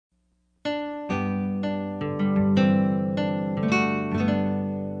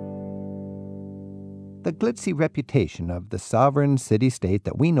The glitzy reputation of the sovereign city-state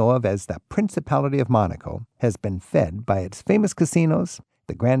that we know of as the Principality of Monaco has been fed by its famous casinos,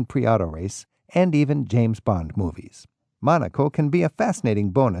 the Grand Prix auto race, and even James Bond movies. Monaco can be a fascinating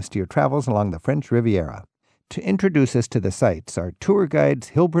bonus to your travels along the French Riviera. To introduce us to the sights are tour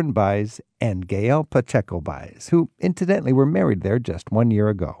guides Hilbrun Baez and Gael Pacheco Baez, who incidentally were married there just 1 year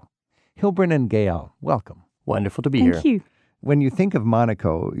ago. Hilbrun and Gael, welcome. Wonderful to be here. Thank you. When you think of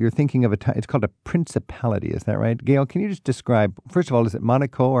Monaco, you're thinking of it's called a principality, is that right? Gail, can you just describe, first of all, is it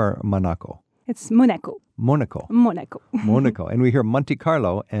Monaco or Monaco? It's Monaco. Monaco. Monaco. Monaco. And we hear Monte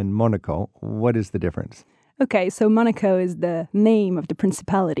Carlo and Monaco. What is the difference? Okay, so Monaco is the name of the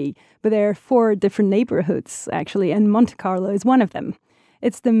principality, but there are 4 different neighborhoods, actually, and Monte Carlo is one of them.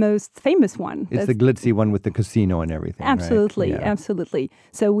 It's the most famous one. It's the glitzy one with the casino and everything, Absolutely, right? Yeah. Absolutely.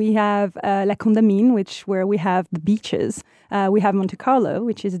 So we have La Condamine, where we have the beaches. We have Monte Carlo,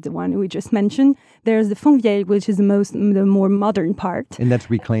 which is the one we just mentioned. There's the Fontvieille, which is the more modern part. And that's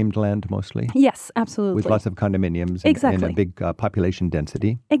reclaimed land mostly? Yes, absolutely. With lots of condominiums and a big population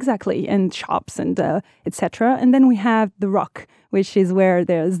density. Exactly, and shops and etc. And then we have the Rock, which is where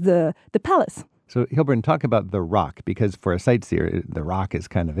there's the palace. So, Hilbrun, talk about the Rock, because for a sightseer, the Rock is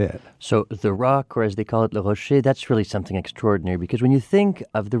kind of it. So the Rock, or as they call it, Le Rocher, that's really something extraordinary, because when you think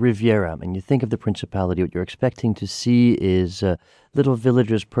of the Riviera and you think of the Principality, what you're expecting to see is little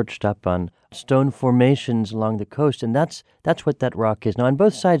villages perched up on stone formations along the coast, and that's what that rock is. Now, on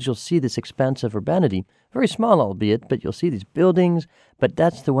both sides, you'll see this expanse of urbanity, very small albeit, but you'll see these buildings, but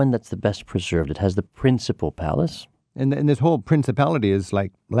that's the one that's the best preserved. It has the principal palace. And this whole principality is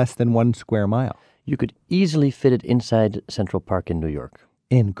like less than 1 square mile. You could easily fit it inside Central Park in New York.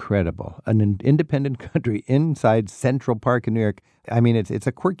 Incredible. An independent country inside Central Park in New York. I mean, it's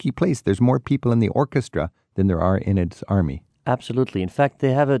a quirky place. There's more people in the orchestra than there are in its army. Absolutely. In fact,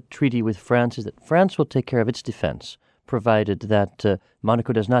 they have a treaty with France that France will take care of its defense, provided that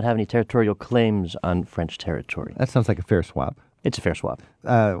Monaco does not have any territorial claims on French territory. That sounds like a fair swap. It's a fair swap.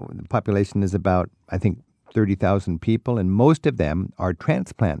 The population is about, I think, 30,000 people, and most of them are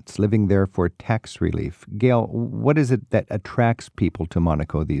transplants living there for tax relief. Gail, what is it that attracts people to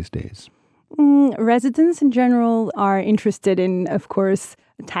Monaco these days? Residents in general are interested in, of course,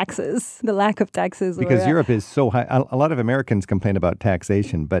 taxes, the lack of taxes. Because Europe is so high. A lot of Americans complain about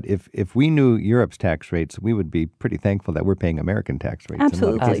taxation, but if we knew Europe's tax rates, we would be pretty thankful that we're paying American tax rates.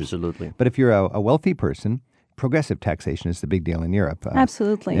 Absolutely. But if you're a wealthy person, progressive taxation is the big deal in Europe.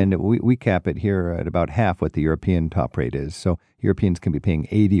 Absolutely. And we cap it here at about half what the European top rate is. So Europeans can be paying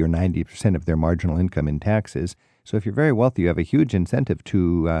 80 or 90% of their marginal income in taxes. So if you're very wealthy, you have a huge incentive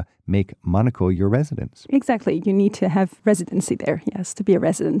to make Monaco your residence. Exactly. You need to have residency there, yes, to be a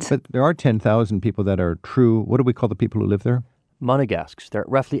resident. But there are 10,000 people that are true. What do we call the people who live there? Monegasques. There are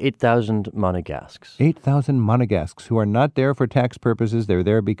roughly 8,000 Monegasques. 8,000 Monegasques who are not there for tax purposes. They're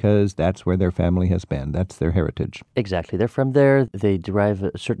there because that's where their family has been. That's their heritage. Exactly. They're from there. They derive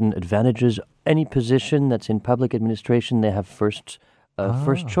certain advantages. Any position that's in public administration, they have first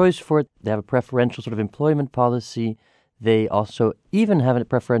choice for it. They have a preferential sort of employment policy. They also even have a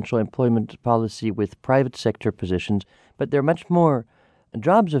preferential employment policy with private sector positions, but they're much more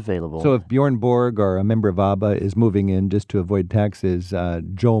jobs available. So if Bjorn Borg or a member of ABBA is moving in just to avoid taxes,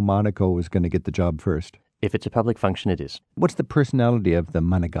 Joe Monaco is going to get the job first. If it's a public function, it is. What's the personality of the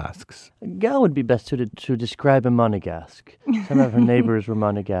Monegasques? Gal would be best suited to describe a Monegasque. Some of her neighbors were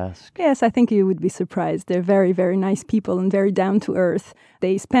Monegasque. Yes, I think you would be surprised. They're very, very nice people and very down to earth.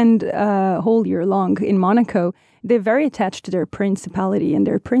 They spend a whole year long in Monaco. They're very attached to their principality and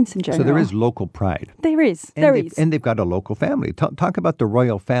their prince in general. So there is local pride. There is. And they've got a local family. Talk about the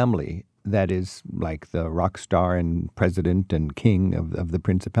royal family that is like the rock star and president and king of the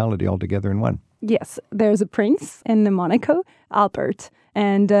principality all together in one. Yes, there's a prince in Monaco, Albert,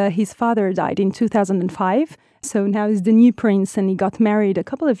 and his father died in 2005. So now he's the new prince, and he got married a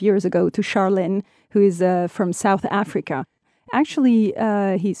couple of years ago to Charlene, who is from South Africa. Actually,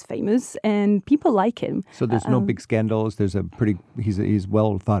 he's famous, and people like him. So there's no big scandals. There's he's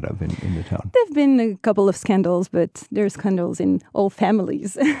well thought of in the town. There've been a couple of scandals, but there's scandals in all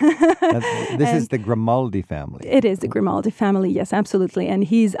families. This is the Grimaldi family. It is the Grimaldi family, yes, absolutely. And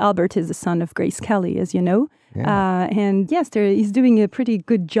Albert is the son of Grace Kelly, as you know. Yeah. And yes, he's doing a pretty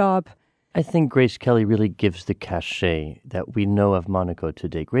good job. I think Grace Kelly really gives the cachet that we know of Monaco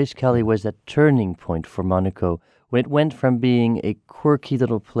today. Grace Kelly was that turning point for Monaco when it went from being a quirky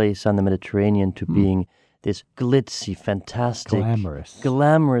little place on the Mediterranean to being this glitzy, fantastic,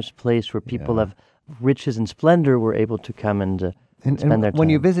 glamorous place where people of riches and splendor were able to come and spend their time. When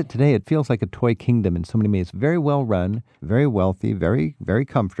you visit today, it feels like a toy kingdom in so many ways. Very well run, very wealthy, very, very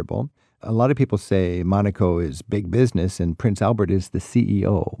comfortable. A lot of people say Monaco is big business and Prince Albert is the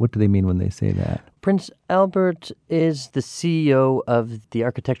CEO. What do they mean when they say that? Prince Albert is the CEO of the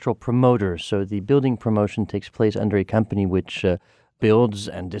architectural promoter. So the building promotion takes place under a company which builds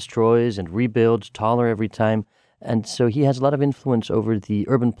and destroys and rebuilds taller every time. And so he has a lot of influence over the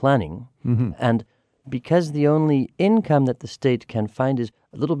urban planning. Mm-hmm. And because the only income that the state can find is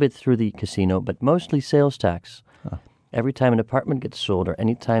a little bit through the casino, but mostly sales tax. Every time an apartment gets sold or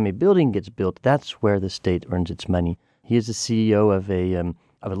any time a building gets built, that's where the state earns its money. He is the CEO of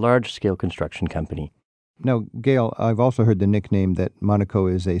a large-scale construction company. Now, Gail, I've also heard the nickname that Monaco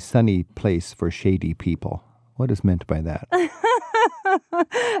is a sunny place for shady people. What is meant by that?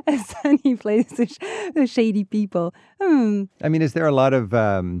 A sunny place for shady people. I mean, is there a lot of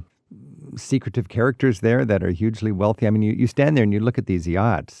secretive characters there that are hugely wealthy? I mean, you stand there and you look at these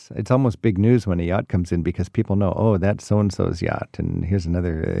yachts. It's almost big news when a yacht comes in because people know, oh, that's so-and-so's yacht. And here's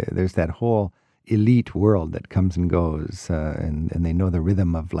another, there's that whole elite world that comes and goes, and they know the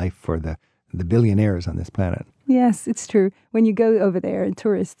rhythm of life for the billionaires on this planet. Yes, it's true. When you go over there,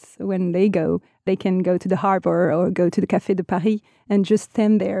 tourists, when they go, they can go to the harbor or go to the Café de Paris and just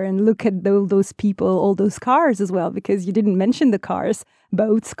stand there and look at all those people, all those cars as well, because you didn't mention the cars,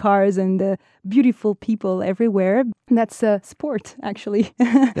 boats, cars, and beautiful people everywhere. That's a sport, actually.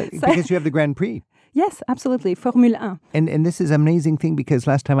 Because you have the Grand Prix. Yes, absolutely. Formule 1. And this is an amazing thing because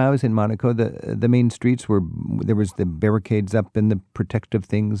last time I was in Monaco, the main streets there was the barricades up and the protective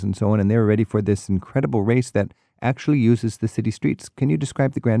things and so on, and they were ready for this incredible race that actually uses the city streets. Can you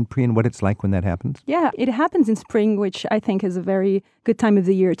describe the Grand Prix and what it's like when that happens? Yeah, it happens in spring, which I think is a very good time of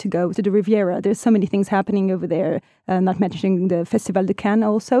the year to go to the Riviera. There's so many things happening over there, not mentioning the Festival de Cannes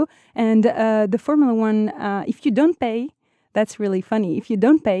also. And the Formula 1, if you don't pay, that's really funny. If you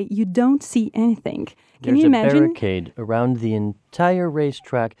don't pay, you don't see anything. Can you imagine? There's a barricade around the entire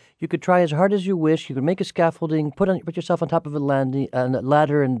racetrack. You could try as hard as you wish. You could make a scaffolding, put yourself on top of a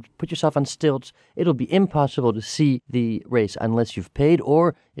ladder and put yourself on stilts. It'll be impossible to see the race unless you've paid,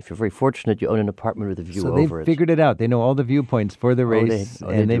 or if you're very fortunate, you own an apartment with a view over it. So they've figured it out. They know all the viewpoints for the race,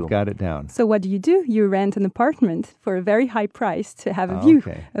 and they've got it down. So what do? You rent an apartment for a very high price to have a view,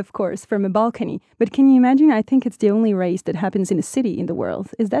 of course, from a balcony. But can you imagine? I think it's the only race that happens in a city in the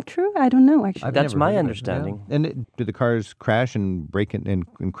world. Is that true? I don't know, actually. That's my understanding. Yeah. And do the cars crash and break it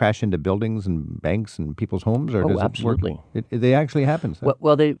and crash into buildings and banks and people's homes? Or does absolutely. They actually happen. So.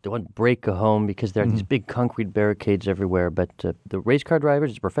 Well, they won't break a home because there are these big concrete barricades everywhere. But the race car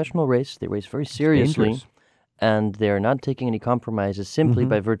drivers, it's a professional race. They race very seriously. And they're not taking any compromises simply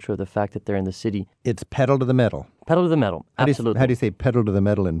by virtue of the fact that they're in the city. It's pedal to the metal. Pedal to the metal, absolutely. How do you say pedal to the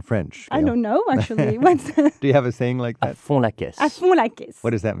metal in French? Gail? I don't know, actually. Do you have a saying like that? À fond la caisse. À fond la caisse.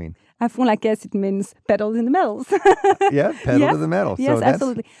 What does that mean? À fond la caisse, it means pedal in the metals. Yeah, pedal to the metal. Yes, so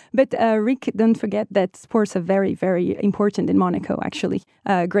absolutely. But Rick, don't forget that sports are very, very important in Monaco, actually.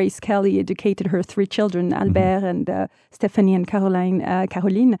 Grace Kelly educated her 3 children, Albert and Stephanie and Caroline,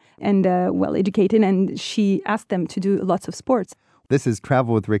 and well-educated, and she asked them to do lots of sports. This is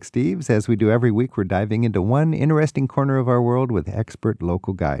Travel with Rick Steves. As we do every week, we're diving into one interesting corner of our world with expert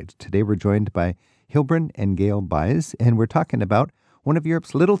local guides. Today we're joined by Hilbrun and Gail Baez, and we're talking about one of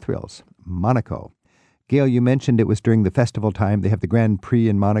Europe's little thrills, Monaco. Gail, you mentioned it was during the festival time. They have the Grand Prix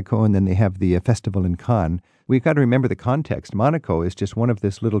in Monaco, and then they have the festival in Cannes. We've got to remember the context. Monaco is just one of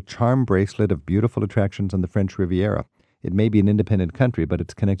this little charm bracelet of beautiful attractions on the French Riviera. It may be an independent country, but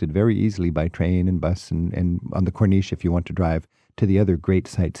it's connected very easily by train and bus and on the Corniche if you want to drive to the other great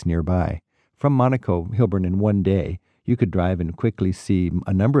sites nearby. From Monaco, Hilbrun, in one day, you could drive and quickly see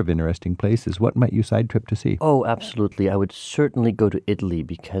a number of interesting places. What might you side trip to see? Oh, absolutely. I would certainly go to Italy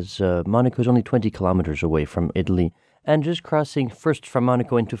because Monaco is only 20 kilometers away from Italy. And just crossing first from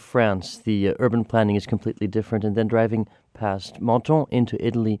Monaco into France, the urban planning is completely different. And then driving past Menton into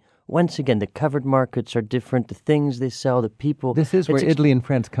Italy, once again, the covered markets are different, the things they sell, the people. This is where Italy and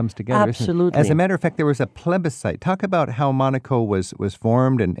France comes together, absolutely. Isn't it? As a matter of fact, there was a plebiscite. Talk about how Monaco was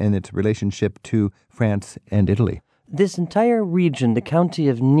formed and its relationship to France and Italy. This entire region, the county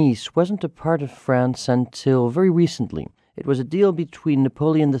of Nice, wasn't a part of France until very recently. It was a deal between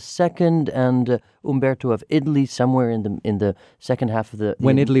Napoleon II and Umberto of Italy somewhere in the second half of the...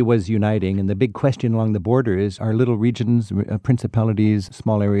 When Italy was uniting, and the big question along the border is, are little regions, principalities,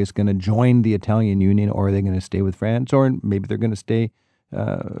 small areas going to join the Italian Union, or are they going to stay with France, or maybe they're going to stay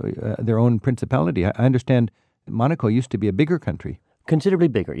their own principality? I understand Monaco used to be a bigger country. Considerably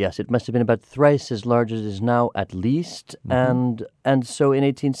bigger, yes. It must have been about thrice as large as it is now, at least. And so in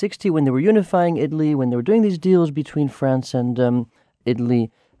 1860, when they were unifying Italy, when they were doing these deals between France and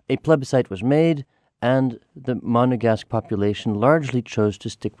Italy, a plebiscite was made, and the Monegasque population largely chose to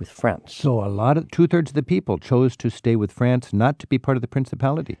stick with France. So two-thirds of the people chose to stay with France, not to be part of the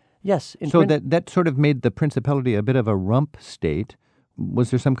principality. Yes. So that sort of made the principality a bit of a rump state.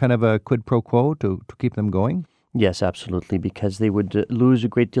 Was there some kind of a quid pro quo to keep them going? Yes, absolutely, because they would lose a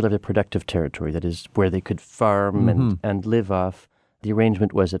great deal of their productive territory, that is, where they could farm and live off. The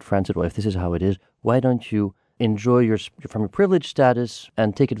arrangement was that France said, well, if this is how it is, why don't you enjoy from your privileged status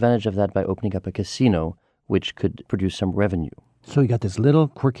and take advantage of that by opening up a casino, which could produce some revenue. So you got this little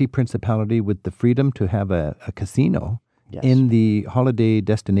quirky principality with the freedom to have a casino Yes. in the holiday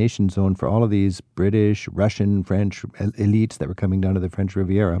destination zone for all of these British, Russian, French elites that were coming down to the French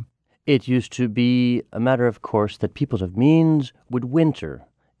Riviera. It used to be a matter of course that peoples of means would winter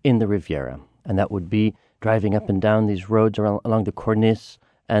in the Riviera, and that would be driving up and down these roads along the Cornice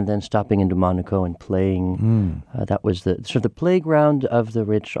and then stopping into Monaco and playing. That was the sort of the playground of the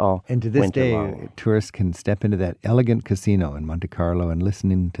rich all And to this winter day, long. tourists can step into that elegant casino in Monte Carlo and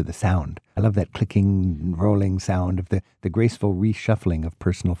listen to the sound. I love that clicking, rolling sound of the graceful reshuffling of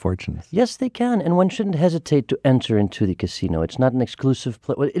personal fortunes. Yes, they can, and one shouldn't hesitate to enter into the casino. It's not an exclusive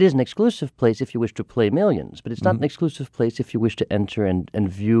place. Well, it is an exclusive place if you wish to play millions, but it's not an exclusive place if you wish to enter and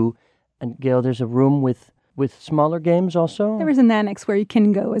view. And Gail, there's a room with smaller games also? There is an annex where you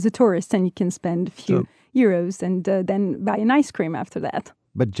can go as a tourist and you can spend a few euros and then buy an ice cream after that.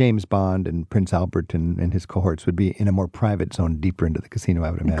 But James Bond and Prince Albert and his cohorts would be in a more private zone deeper into the casino, I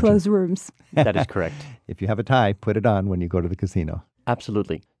would imagine. Closed rooms. That is correct. If you have a tie, put it on when you go to the casino.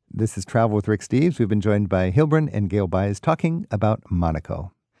 Absolutely. This is Travel with Rick Steves. We've been joined by Hilbrun and Gail Baez talking about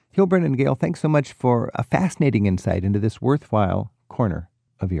Monaco. Hilbrun and Gail, thanks so much for a fascinating insight into this worthwhile corner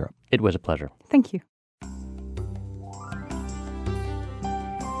of Europe. It was a pleasure. Thank you.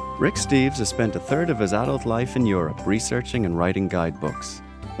 Rick Steves has spent a third of his adult life in Europe researching and writing guidebooks.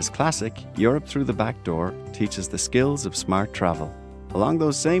 His classic, Europe Through the Back Door, teaches the skills of smart travel. Along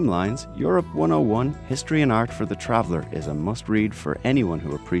those same lines, Europe 101, History and Art for the Traveller is a must-read for anyone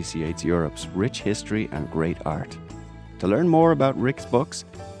who appreciates Europe's rich history and great art. To learn more about Rick's books,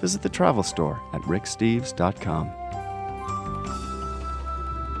 visit the travel store at ricksteves.com.